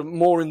to a sort of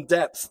more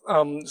in-depth,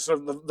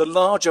 sort of the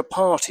larger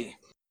party.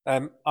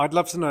 I'd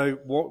love to know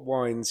what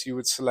wines you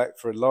would select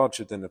for a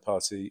larger dinner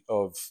party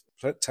of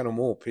 10 or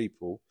more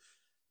people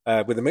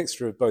with a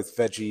mixture of both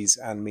veggies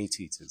and meat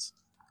eaters.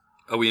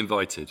 Are we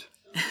invited?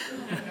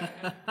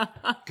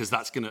 Because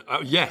that's going to...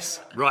 Oh, yes.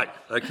 Right.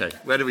 Okay.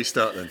 Where do we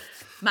start then?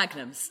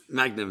 Magnums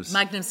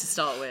to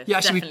start with. Yeah,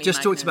 actually, we just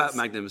Magnums. talked about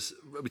Magnums.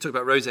 We talked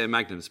about rosé and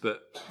Magnums,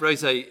 but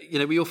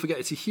rosé, we all forget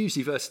it's a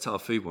hugely versatile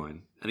food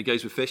wine, and it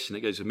goes with fish and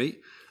it goes with meat.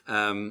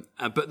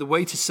 But the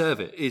way to serve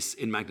it is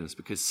in Magnums,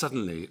 because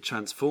suddenly it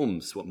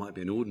transforms what might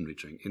be an ordinary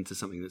drink into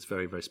something that's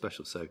very, very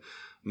special. So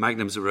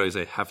Magnums or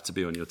rosé have to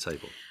be on your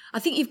table. I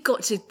think you've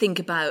got to think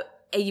about,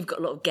 you've got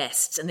a lot of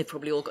guests and they've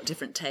probably all got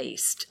different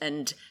taste,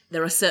 and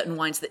there are certain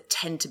wines that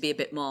tend to be a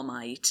bit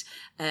Marmite,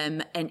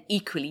 and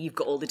equally you've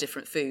got all the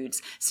different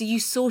foods. So you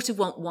sort of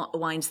want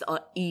wines that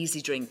are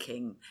easy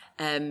drinking.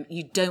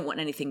 You don't want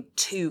anything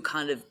too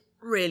kind of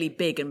really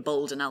big and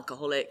bold and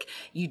alcoholic.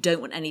 You don't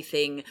want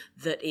anything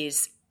that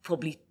is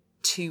probably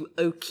too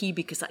oaky,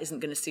 because that isn't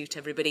going to suit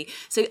everybody.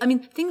 So, I mean,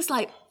 things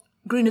like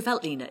Grüne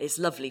Veltliner is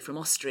lovely from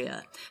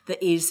Austria,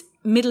 that is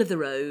middle of the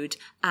road,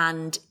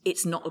 and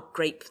it's not a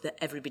grape that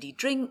everybody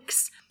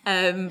drinks,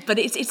 but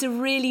it's a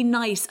really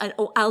nice,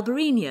 or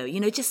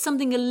Albarino, just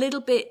something a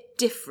little bit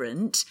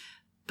different,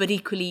 but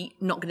equally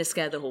not going to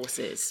scare the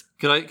horses.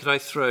 Could I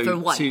throw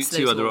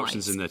two other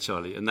options whites in there,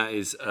 Charlie? And that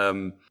is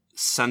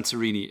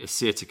Santorini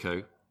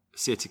Assyrtiko.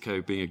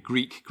 Assyrtiko being a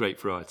Greek grape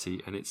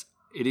variety, and it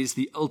is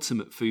the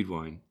ultimate food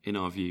wine in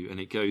our view, and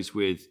it goes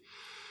with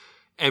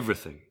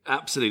everything,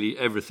 absolutely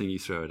everything you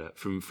throw it at,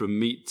 from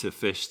meat to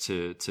fish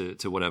to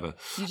whatever.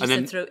 You just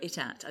said throw it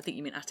at. I think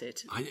you meant at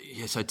it.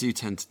 Yes, I do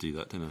tend to do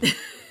that, don't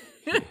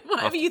I?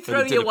 Whatever you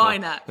throw your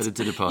wine at a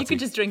dinner party. You can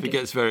just drink it. It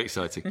gets very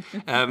exciting.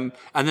 And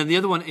then the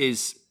other one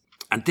is,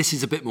 and this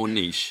is a bit more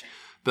niche,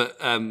 but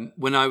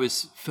when I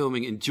was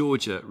filming in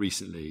Georgia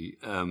recently,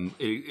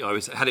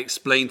 had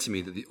explained to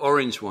me that the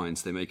orange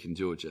wines they make in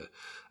Georgia,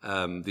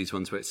 these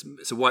ones where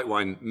it's a white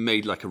wine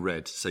made like a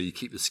red, so you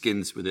keep the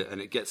skins with it and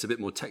it gets a bit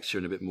more texture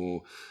and a bit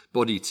more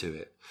body to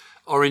it.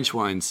 Orange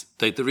wines,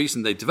 the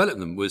reason they developed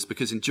them was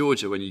because in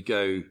Georgia, when you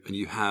go and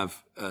you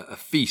have a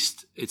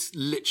feast, it's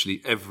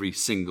literally every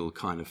single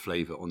kind of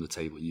flavour on the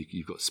table.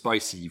 You've got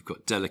spicy, you've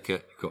got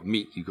delicate, you've got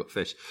meat, you've got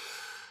fish.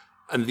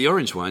 And the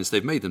orange wines,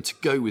 they've made them to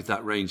go with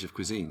that range of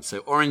cuisine. So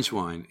orange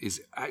wine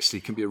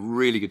can be a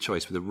really good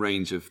choice with a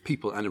range of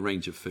people and a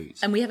range of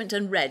foods. And we haven't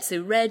done red.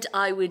 So red,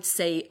 I would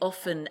say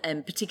often,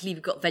 particularly if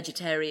you've got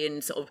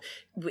vegetarian sort of,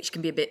 which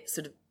can be a bit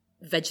sort of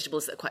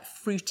vegetables that are quite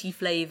fruity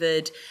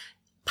flavoured.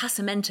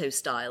 Passamento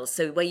style,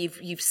 so where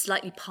you've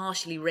slightly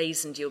partially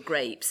raisined your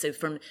grapes. So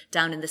from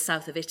down in the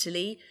south of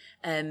Italy,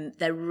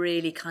 they're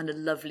really kind of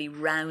lovely,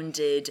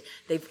 rounded.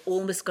 They've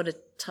almost got a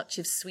touch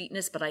of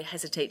sweetness, but I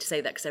hesitate to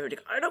say that because everybody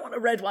goes, I don't want a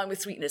red wine with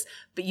sweetness.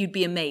 But you'd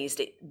be amazed;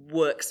 it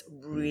works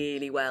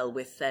really well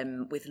with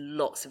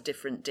lots of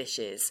different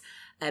dishes,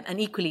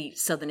 and equally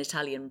southern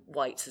Italian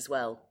whites as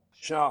well.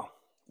 Shah,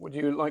 would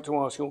you like to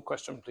ask your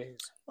question, please?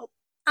 Well,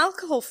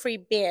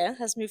 alcohol-free beer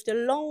has moved a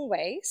long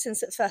way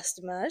since it first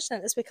emerged,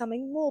 and it's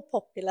becoming more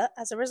popular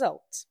as a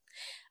result.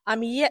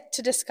 I'm yet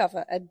to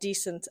discover a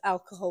decent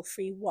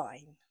alcohol-free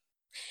wine.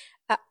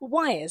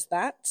 Why is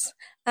that?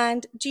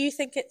 And do you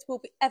think it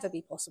will ever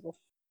be possible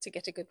to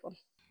get a good one?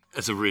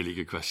 That's a really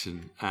good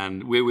question,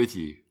 and we're with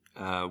you.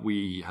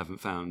 We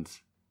haven't found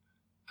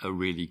a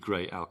really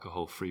great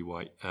alcohol-free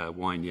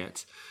wine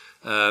yet.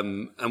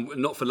 And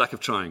not for lack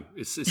of trying.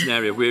 It's an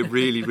area we're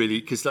really,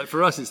 really, because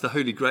for us it's the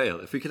holy grail.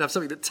 If we could have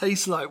something that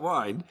tastes like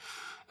wine,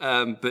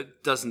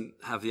 but doesn't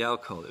have the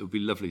alcohol. It would be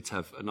lovely to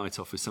have a night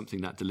off with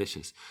something that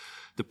delicious.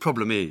 The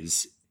problem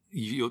is,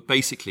 you're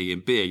basically,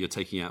 in beer, you're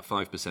taking out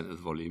 5% of the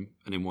volume,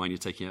 and in wine, you're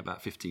taking out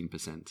about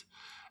 15%.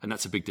 And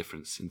that's a big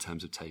difference in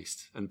terms of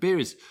taste. And beer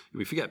is,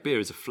 we forget beer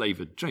is a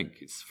flavoured drink.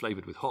 It's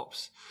flavoured with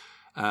hops.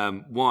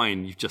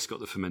 Wine, you've just got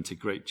the fermented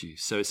grape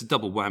juice. So it's a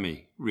double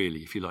whammy,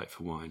 really, if you like,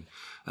 for wine.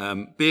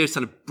 Beer's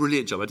done a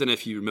brilliant job. I don't know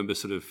if you remember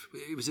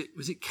was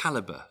it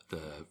Caliber,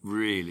 the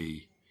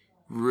really,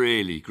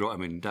 I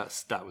mean,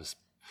 that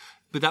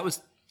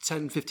was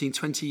 10, 15,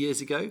 20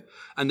 years ago,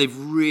 and they've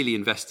really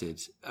invested.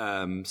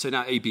 So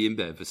now AB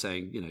InBev are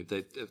saying,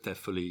 they're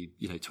fully,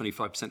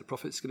 25% of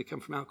profits is going to come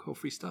from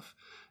alcohol-free stuff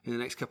in the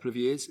next couple of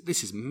years.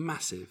 This is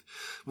massive.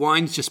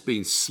 Wine's just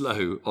been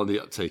slow on the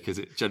uptake, as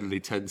it generally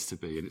tends to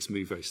be, and it's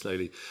moved very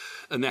slowly.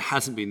 And there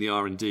hasn't been the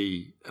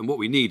R&D. And what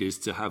we need is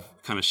to have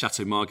kind of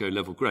Chateau Margaux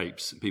level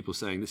grapes, and people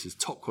saying, this is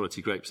top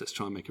quality grapes, let's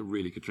try and make a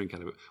really good drink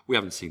out of it. We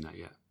haven't seen that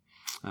yet.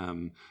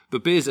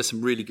 But beers, there's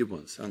some really good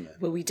ones, aren't there?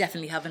 Well, we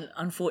definitely haven't.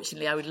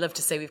 Unfortunately, I would love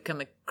to say we've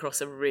come across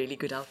a really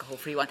good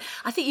alcohol-free wine.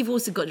 I think you've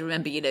also got to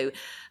remember,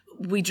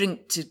 we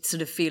drink to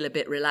sort of feel a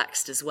bit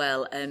relaxed as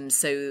well.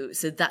 So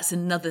that's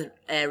another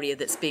area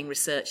that's being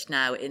researched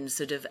now in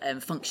sort of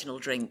functional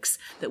drinks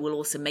that will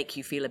also make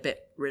you feel a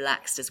bit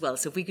relaxed as well.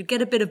 So if we could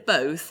get a bit of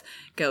both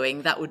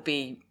going, that would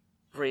be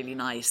really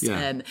nice.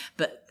 Yeah.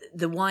 But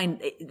the wine,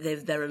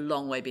 they're a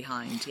long way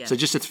behind. Yeah. So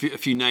just a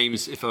few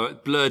names.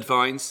 Blurred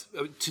vines,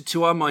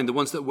 to our mind, the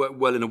ones that work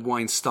well in a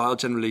wine style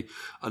generally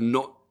are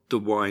not the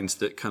wines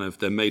that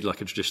they're made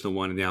like a traditional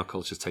wine and the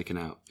alcohol's just taken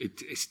out.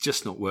 It's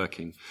just not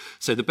working.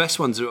 So the best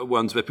ones are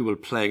ones where people are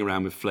playing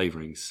around with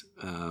flavourings.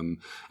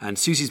 And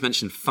Susie's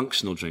mentioned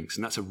functional drinks,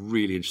 and that's a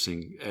really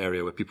interesting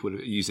area where people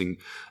are using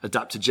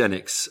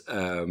adaptogenics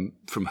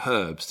from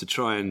herbs to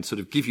try and sort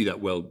of give you that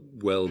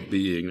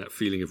well-being, that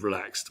feeling of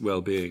relaxed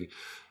well-being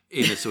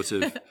in a sort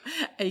of,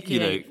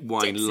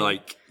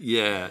 wine-like,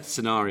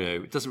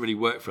 scenario. It doesn't really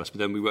work for us, but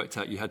then we worked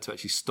out you had to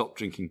actually stop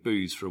drinking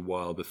booze for a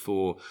while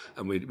before,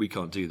 and we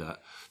can't do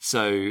that.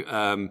 So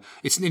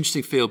it's an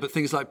interesting field, but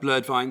things like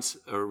Blurred Vines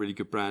are a really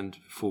good brand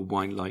for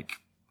wine-like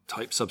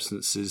type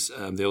substances.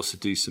 They also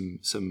do some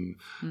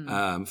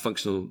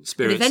functional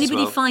spirits. And if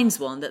anybody as well. finds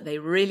one that they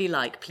really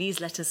like, please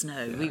let us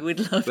know. Yeah. We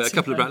would love to. A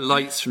couple of brands,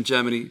 Lights from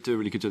Germany do a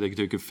really good job. They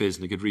do a good fizz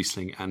and a good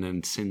Riesling, and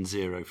then Sin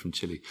Zero from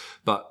Chile.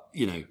 But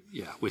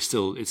it's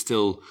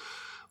still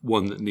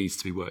one that needs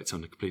to be worked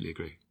on. I completely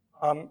agree.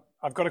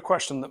 I've got a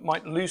question that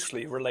might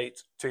loosely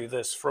relate to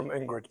this from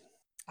Ingrid.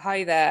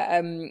 Hi there.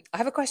 I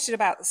have a question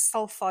about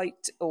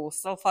sulfite or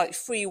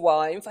sulfite-free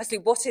wine. Firstly,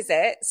 what is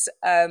it?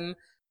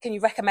 Can you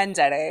recommend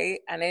any?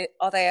 And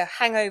are they a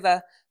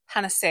hangover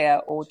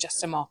panacea or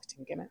just a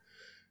marketing gimmick?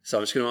 So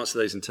I'm just going to answer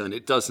those in turn.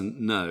 It doesn't,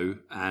 no,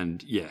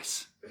 and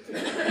yes.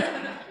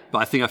 But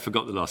I think I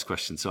forgot the last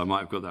question, so I might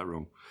have got that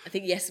wrong. I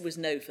think yes was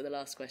no for the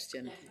last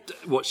question.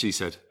 What she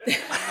said.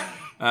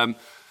 So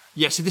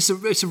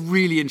it's a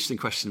really interesting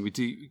question. We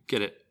do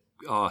get it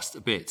asked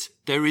a bit.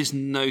 There is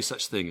no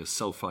such thing as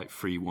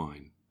sulfite-free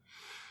wine,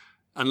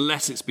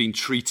 unless it's been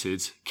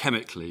treated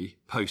chemically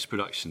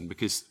post-production,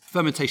 because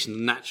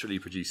fermentation naturally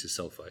produces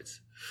sulfites.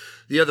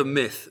 The other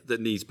myth that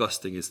needs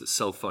busting is that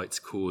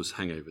sulfites cause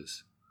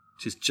hangovers,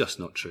 which is just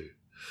not true.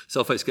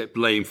 Sulfites get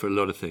blamed for a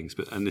lot of things,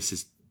 and this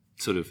is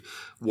sort of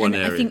one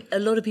area. I think a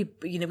lot of people,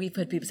 we've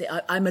heard people say,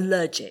 I'm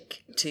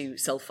allergic to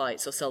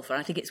sulfites or sulfur.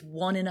 I think it's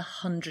 1 in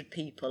 100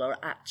 people are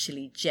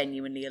actually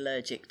genuinely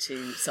allergic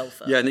to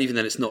sulfur. Yeah, and even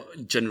then it's not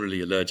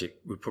generally allergic.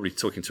 We're probably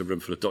talking to a room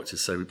full of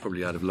doctors, so we're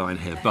probably out of line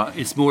here. But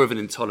it's more of an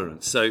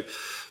intolerance. So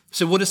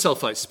what are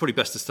sulfites? It's probably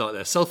best to start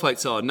there.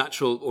 Sulfites are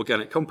natural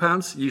organic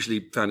compounds, usually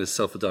found as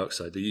sulfur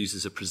dioxide. They're used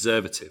as a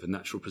preservative, a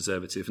natural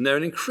preservative. And they're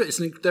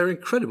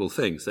incredible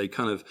things. They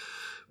kind of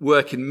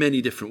work in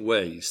many different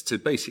ways to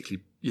basically,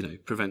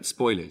 prevent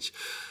spoilage.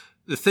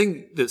 The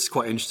thing that's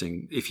quite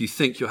interesting, if you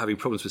think you're having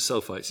problems with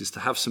sulfites, is to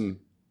have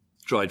some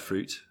dried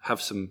fruit,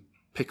 have some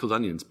pickled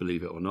onions,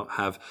 believe it or not,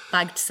 have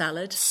bagged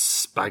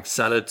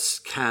salads,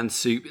 canned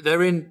soup.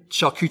 They're in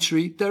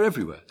charcuterie. They're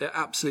everywhere. They're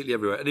absolutely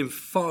everywhere, and in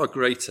far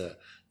greater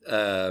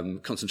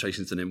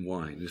concentrations than in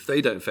wine. If they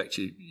don't affect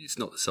you, it's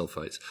not the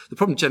sulfites. The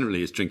problem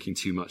generally is drinking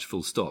too much,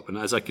 full stop. And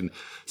as I can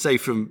say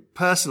from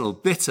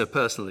bitter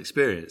personal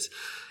experience,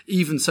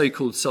 even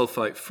so-called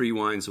sulfite-free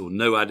wines or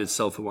no added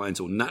sulfur wines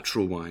or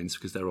natural wines,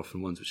 because they're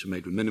often ones which are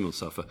made with minimal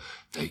sulfur,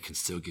 they can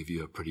still give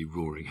you a pretty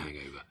roaring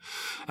hangover.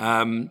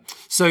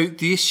 So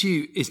the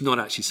issue is not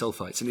actually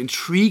sulfites. And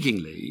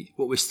intriguingly,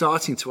 what we're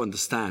starting to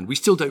understand, we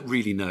still don't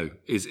really know,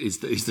 is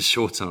the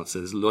short answer.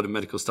 There's a lot of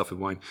medical stuff with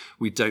wine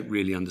we don't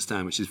really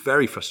understand, which is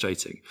very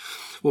frustrating.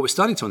 What we're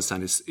starting to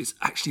understand is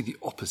actually the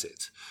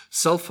opposite.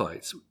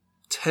 Sulfites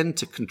tend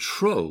to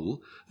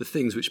control the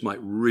things which might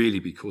really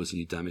be causing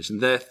you damage.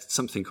 And they're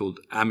something called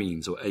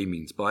amines or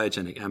amines,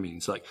 biogenic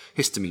amines, like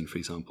histamine, for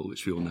example,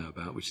 which we all know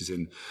about, which is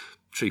in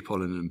tree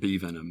pollen and bee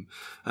venom.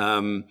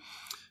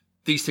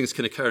 These things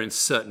can occur in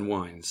certain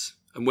wines.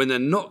 And when they're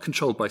not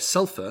controlled by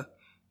sulfur,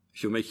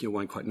 if you're making your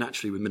wine quite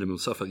naturally with minimal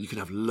sulfur, you can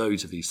have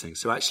loads of these things.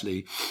 So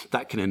actually,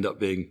 that can end up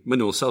being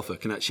minimal sulfur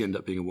can actually end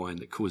up being a wine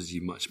that causes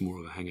you much more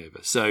of a hangover.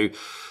 So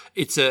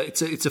it's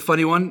a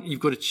funny one. You've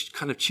got to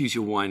kind of choose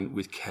your wine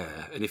with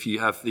care. And if you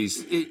have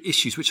these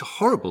issues which are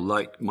horrible,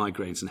 like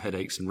migraines and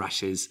headaches and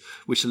rashes,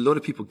 which a lot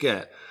of people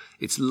get,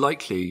 it's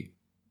likely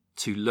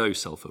too low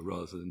sulfur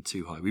rather than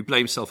too high. We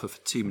blame sulfur for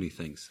too many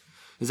things.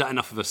 Is that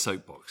enough of a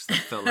soapbox? That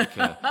felt like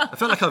I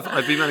felt like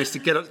I've been managed to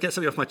get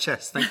something off my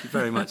chest. Thank you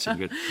very much,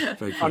 Ingrid.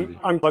 Very kind of you.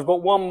 I've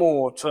got one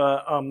more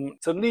to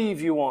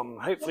leave you on.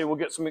 Hopefully, we'll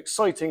get some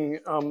exciting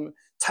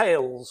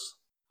tales.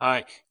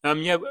 Hi.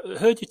 I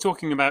heard you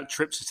talking about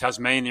trips to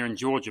Tasmania and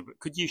Georgia,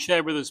 but could you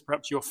share with us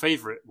perhaps your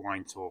favourite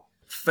wine tour?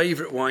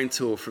 Favourite wine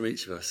tour from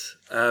each of us.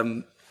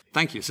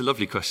 Thank you. It's a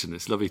lovely question.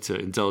 It's lovely to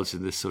indulge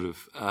in this sort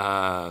of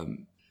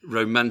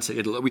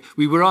romantic.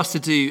 We were asked to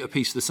do a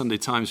piece for the Sunday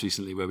Times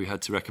recently where we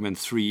had to recommend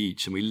 3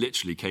 each, and we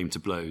literally came to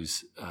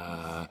blows.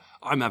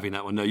 I'm having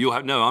that one. No, you'll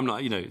have. No, I'm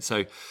not.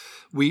 So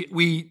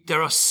we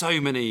there are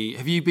so many.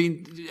 Have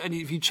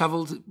you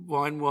travelled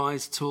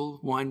wine-wise at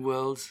all? Wine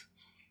world?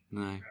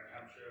 No.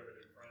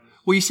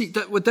 Well, you see,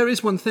 there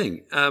is one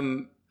thing.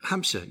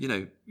 Hampshire,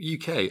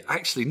 UK.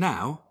 Actually,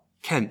 now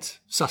Kent,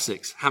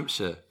 Sussex,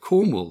 Hampshire,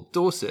 Cornwall,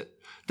 Dorset.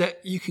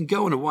 That you can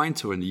go on a wine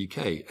tour in the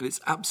UK, and it's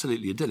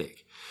absolutely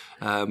idyllic.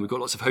 We've got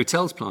lots of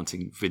hotels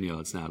planting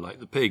vineyards now, like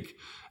the Pig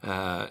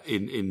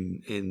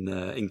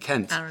in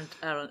Kent.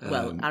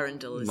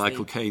 Arundel is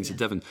Michael Caine's in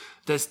Devon.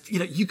 There's,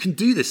 you can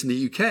do this in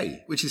the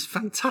UK, which is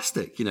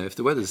fantastic. If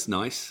the weather's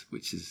nice,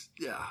 which is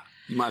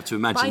you might have to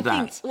imagine that.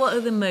 I think what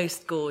are the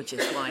most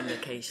gorgeous wine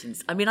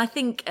locations? I mean, I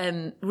think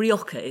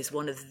Rioja is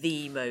one of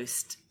the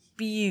most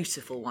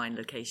beautiful wine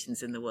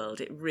locations in the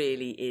world. It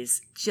really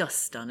is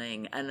just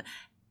stunning, and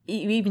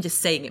even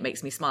just saying it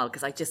makes me smile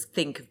because I just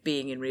think of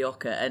being in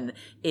Rioja, and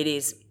it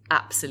is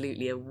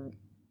absolutely an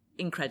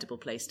incredible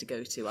place to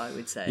go to, I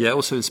would say. Yeah,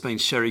 also in Spain,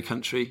 sherry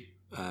country.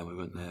 We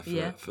went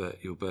there for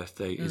your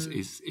birthday.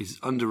 Is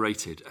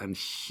underrated, and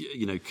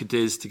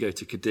Cadiz, to go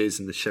to Cadiz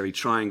and the Sherry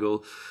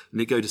Triangle, and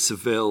then go to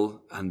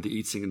Seville, and the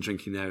eating and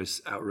drinking there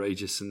is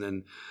outrageous. And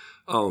then,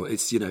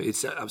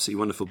 it's absolutely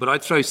wonderful. But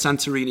I'd throw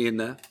Santorini in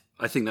there.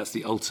 I think that's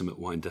the ultimate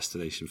wine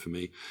destination for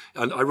me.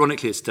 And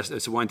ironically,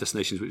 it's a wine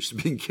destination which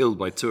is being killed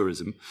by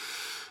tourism.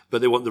 But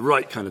they want the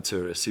right kind of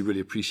tourists who really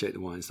appreciate the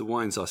wines. The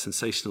wines are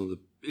sensational.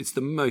 It's the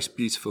most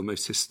beautiful,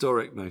 most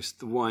historic,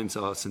 the wines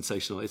are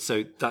sensational.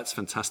 So that's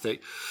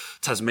fantastic.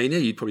 Tasmania,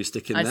 you'd probably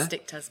stick in there. I'd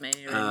stick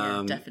Tasmania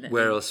in, definitely.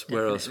 Where else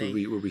would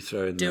we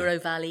throw in there? Douro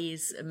Valley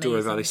is amazing.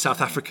 Douro Valley.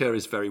 South Africa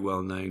is very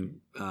well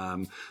known.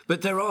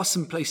 But there are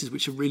some places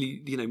which are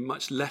really,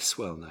 much less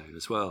well known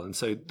as well. And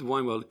so the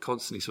wine world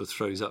constantly sort of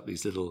throws up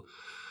these little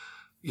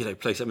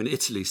places. I mean,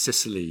 Italy,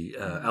 Sicily,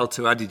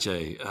 Alto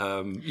Adige.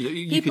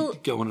 You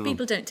could go on and on.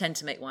 People don't tend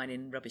to make wine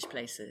in rubbish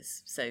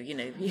places. So,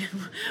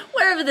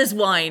 wherever there's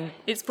wine,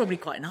 it's probably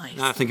quite nice.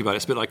 Now, think about it.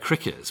 It's a bit like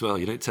cricket as well.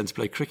 You don't tend to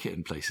play cricket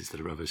in places that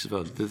are rubbish as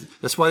well.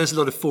 That's why there's a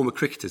lot of former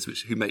cricketers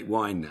who make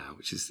wine now,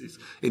 which is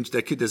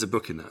there's a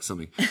book in that,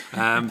 something.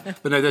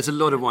 But no, there's a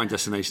lot of wine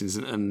destinations.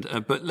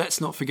 But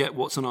let's not forget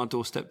what's on our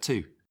doorstep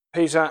too.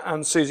 Peter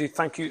and Susie,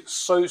 thank you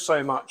so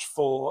much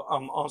for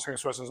answering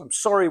those questions. I'm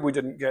sorry we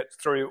didn't get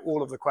through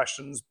all of the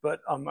questions, but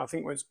I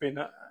think it's been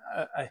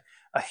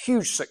a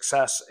huge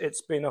success.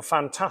 It's been a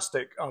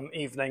fantastic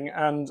evening,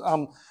 and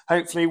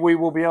hopefully we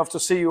will be able to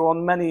see you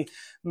on many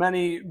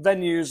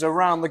venues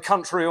around the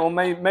country, or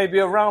maybe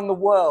around the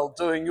world,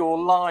 doing your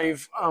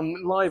live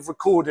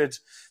recorded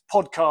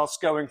podcasts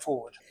going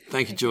forward.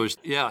 Thank you, George.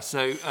 Yeah,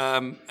 so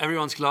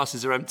everyone's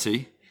glasses are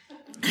empty.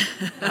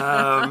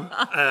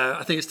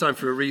 I think it's time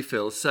for a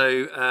refill.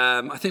 So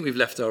I think we've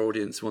left our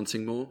audience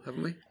wanting more,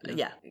 haven't we?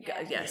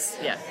 Yes.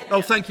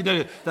 Oh, thank you.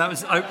 No,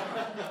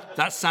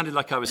 that sounded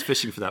like I was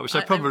fishing for that, which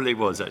I probably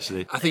was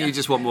actually. I think you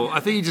just want more. I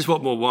think you just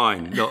want more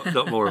wine,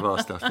 not more of our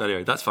stuff. But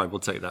anyway, that's fine. We'll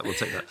take that. We'll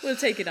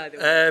take it either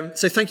way.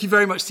 So thank you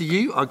very much to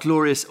you, our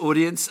glorious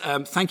audience.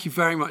 Thank you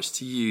very much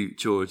to you,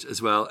 George,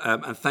 as well,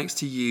 and thanks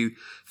to you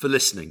for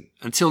listening.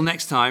 Until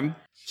next time.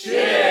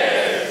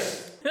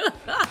 Cheers.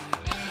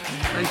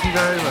 Thank you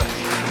very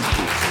much.